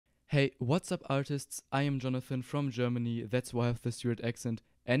Hey, what's up artists? I am Jonathan from Germany, that's why I have this weird accent,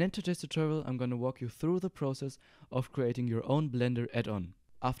 and in today's tutorial I'm gonna walk you through the process of creating your own Blender add-on.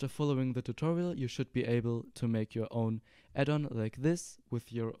 After following the tutorial, you should be able to make your own add-on like this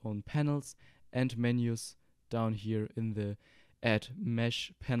with your own panels and menus down here in the Add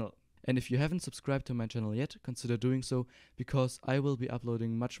Mesh panel. And if you haven't subscribed to my channel yet, consider doing so, because I will be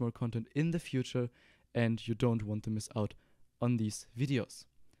uploading much more content in the future and you don't want to miss out on these videos.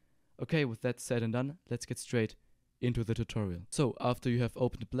 Okay, with that said and done, let's get straight into the tutorial. So after you have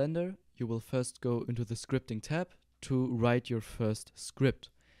opened Blender, you will first go into the scripting tab to write your first script,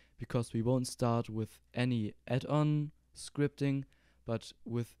 because we won't start with any add-on scripting, but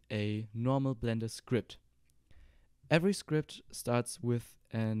with a normal Blender script. Every script starts with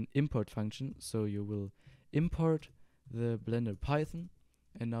an import function, so you will import the Blender Python,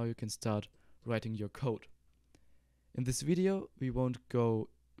 and now you can start writing your code. In this video, we won't go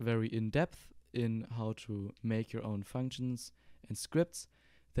very in-depth in how to make your own functions and scripts.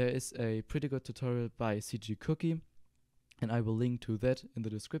 There is a pretty good tutorial by CG Cookie, and I will link to that in the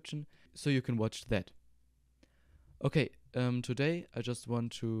description, so you can watch that. Okay, today I just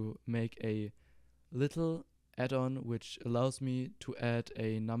want to make a little add-on which allows me to add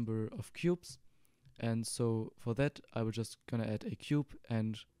a number of cubes, and so for that I will just gonna add a cube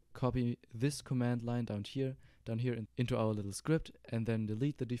and copy this command line down here into our little script, and then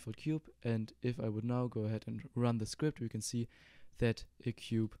delete the default cube. And if I would now go ahead and run the script, we can see that a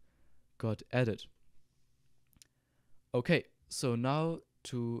cube got added. Okay, so now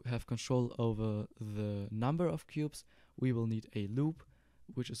to have control over the number of cubes, we will need a loop,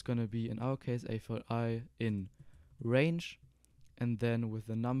 which is going to be, in our case, a for I in range, and then with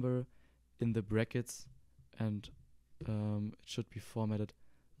the number in the brackets, and it should be formatted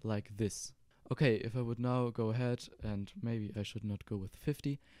like this. Okay, if I would now go ahead, and maybe I should not go with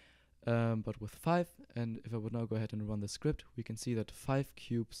 50, but with 5, and if I would now go ahead and run the script, we can see that 5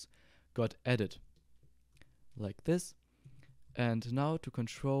 cubes got added, like this. And now to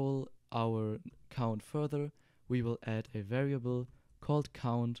control our count further, we will add a variable called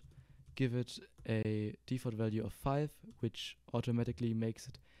count, give it a default value of 5, which automatically makes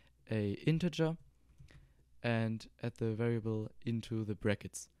it an integer, and add the variable into the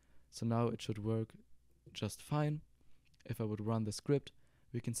brackets. So now it should work just fine. If I would run the script,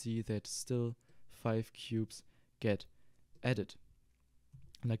 we can see that still 5 cubes get added,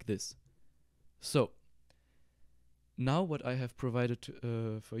 like this. So now what I have provided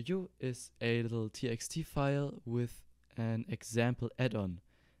for you is a little txt file with an example add-on.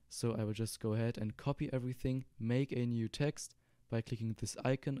 So I will just go ahead and copy everything, make a new text by clicking this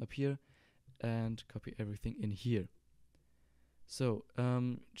icon up here, and copy everything in here. So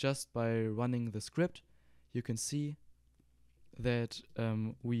just by running the script, you can see that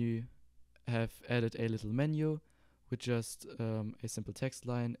we have added a little menu with just a simple text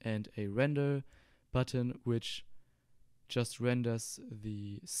line and a render button, which just renders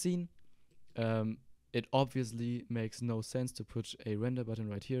the scene. It obviously makes no sense to put a render button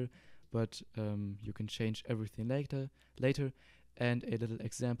right here, but you can change everything later, and a little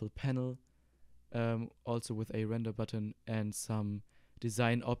example panel, also with a render button and some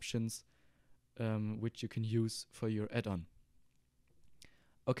design options which you can use for your add-on.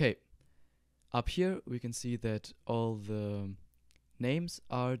 Okay, up here we can see that all the names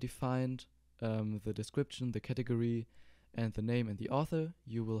are defined, the description, the category, and the name and the author.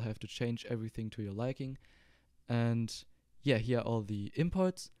 You will have to change everything to your liking. And yeah, here are all the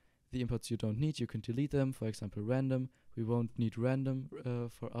imports. The imports you don't need, you can delete them. For example, random. We won't need random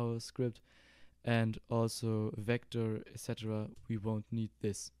for our script. And also vector, etc. We won't need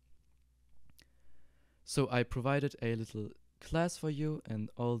this. So I provided a little class for you, and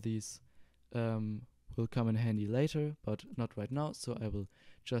all these will come in handy later, but not right now. So I will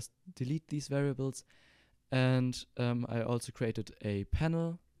just delete these variables. And I also created a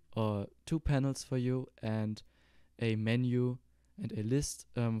panel, or 2 panels for you, and a menu and a list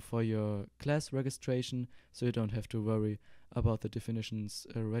for your class registration, so you don't have to worry about the definitions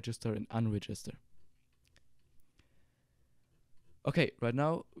register and unregister. Okay, right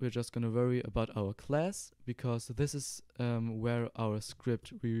now we're just gonna worry about our class, because this is where our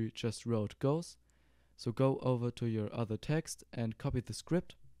script we just wrote goes. So go over to your other text and copy the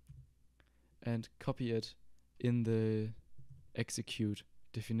script and copy it in the execute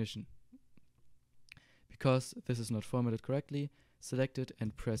definition. Because this is not formatted correctly, select it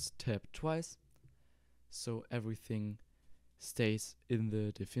and press tab twice, so everything stays in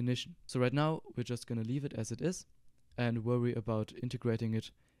the definition. So right now we're just gonna leave it as it is and worry about integrating it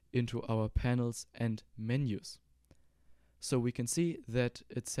into our panels and menus. So we can see that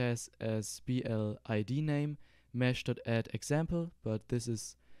it says as BLID name mesh.add example, but this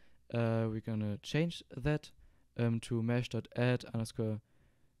is we're gonna change that to mesh.add underscore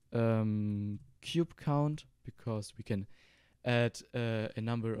cube count, because we can add a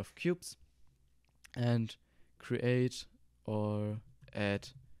number of cubes, and create or add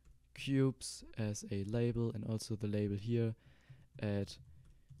cubes as a label, and also the label here, add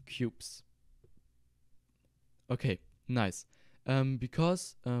cubes. Okay, nice.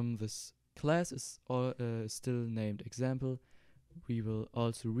 Because this class is still named example, we will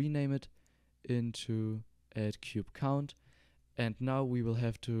also rename it into add cube count, and now we will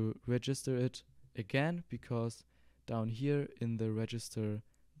have to register it again, because down here in the register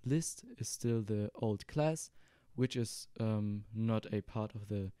list is still the old class, which is not a part of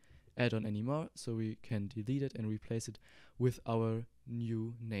the add-on anymore, so we can delete it and replace it with our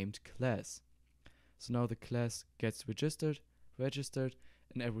new named class. So now the class gets registered,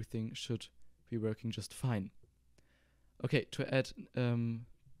 and everything should be working just fine. Okay, to add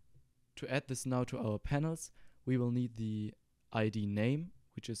this now to our panels, we will need the ID name,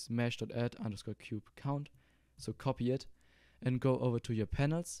 which is mesh.add underscore cube count. So copy it and go over to your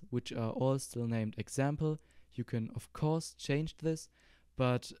panels, which are all still named example. You can of course change this,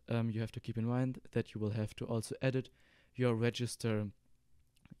 but you have to keep in mind that you will have to also edit your register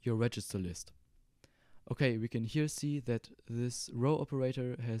list. Okay, we can here see that this row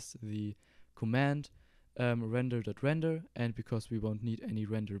operator has the command render.render, and because we won't need any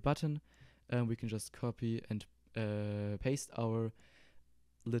render button, we can just copy and paste our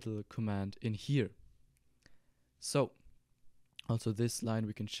little command in here. So also this line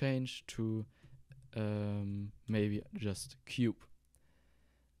we can change to maybe just cube.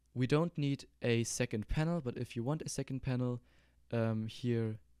 We don't need a second panel, but if you want a second panel,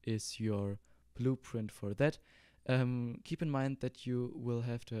 here is your blueprint for that. Keep in mind that you will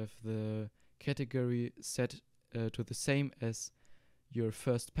have to have the category set to the same as your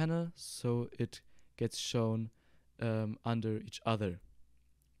first panel, so it gets shown under each other.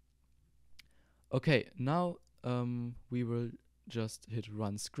 Okay, now we will just hit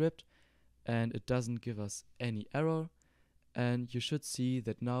run script, and it doesn't give us any error, and you should see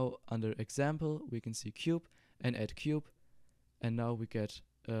that now under example we can see cube and add cube, and now we get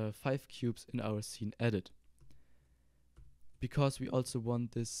 5 cubes in our scene edit. Because we also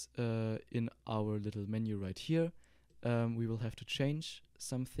want this in our little menu right here, we will have to change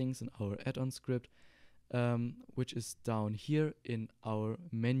some things in our add-on script, which is down here in our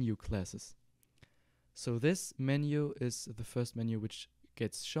menu classes. So this menu is the first menu which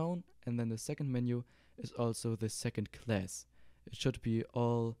gets shown, and then the second menu is also the second class. It should be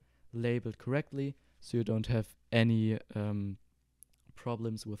all labeled correctly, so you don't have any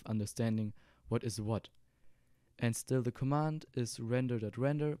problems with understanding what is what. And still the command is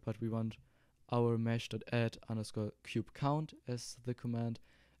render.render, but we want our mesh.add underscore cube count as the command.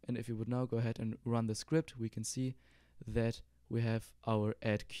 And if you would now go ahead and run the script, we can see that we have our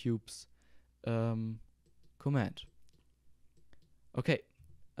add cubes command. Okay,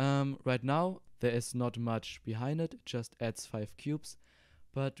 right now there is not much behind it, it just adds 5 cubes,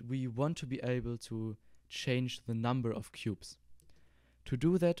 but we want to be able to change the number of cubes. To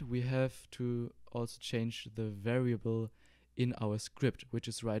do that, we have to also change the variable in our script, which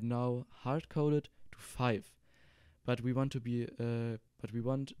is right now hard-coded to 5. But we want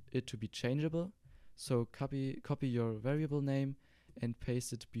it to be changeable. So copy your variable name and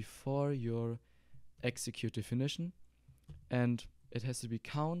paste it before your execute definition, and it has to be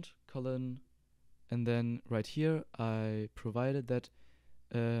count colon, and then right here I provided that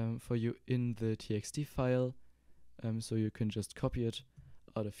for you in the txt file, so you can just copy it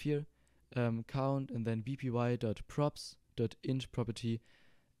out of here, count, and then bpy.props.int property,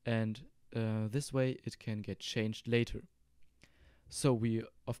 and this way it can get changed later. So we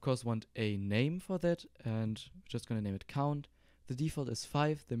of course want a name for that, and we're just gonna name it count. The default is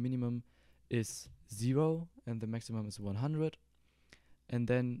 5, the minimum is 0, and the maximum is 100. And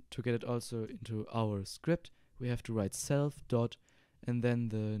then to get it also into our script, we have to write self dot and then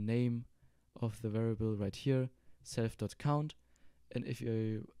the name of the variable right here, self.count. And if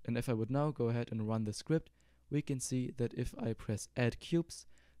I would now go ahead and run the script, we can see that if I press add cubes,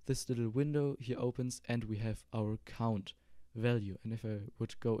 this little window here opens and we have our count value. And if I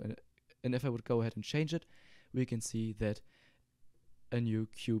would go ahead and change it, we can see that a new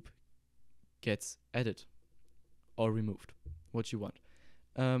cube gets added or removed, what you want.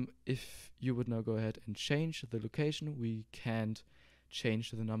 If you would now go ahead and change the location, we can't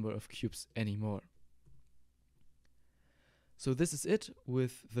change the number of cubes anymore. So this is it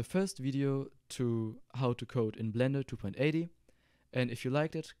with the first video to how to code in Blender 2.80. And if you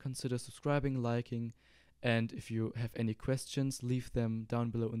liked it, consider subscribing, liking, and if you have any questions, leave them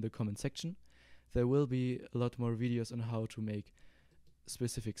down below in the comment section. There will be a lot more videos on how to make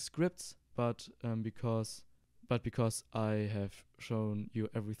specific scripts, but because I have shown you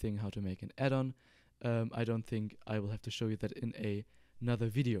everything how to make an add-on, I don't think I will have to show you that in another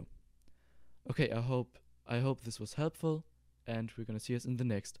video. Okay, I hope this was helpful, and we're gonna see us in the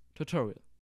next tutorial.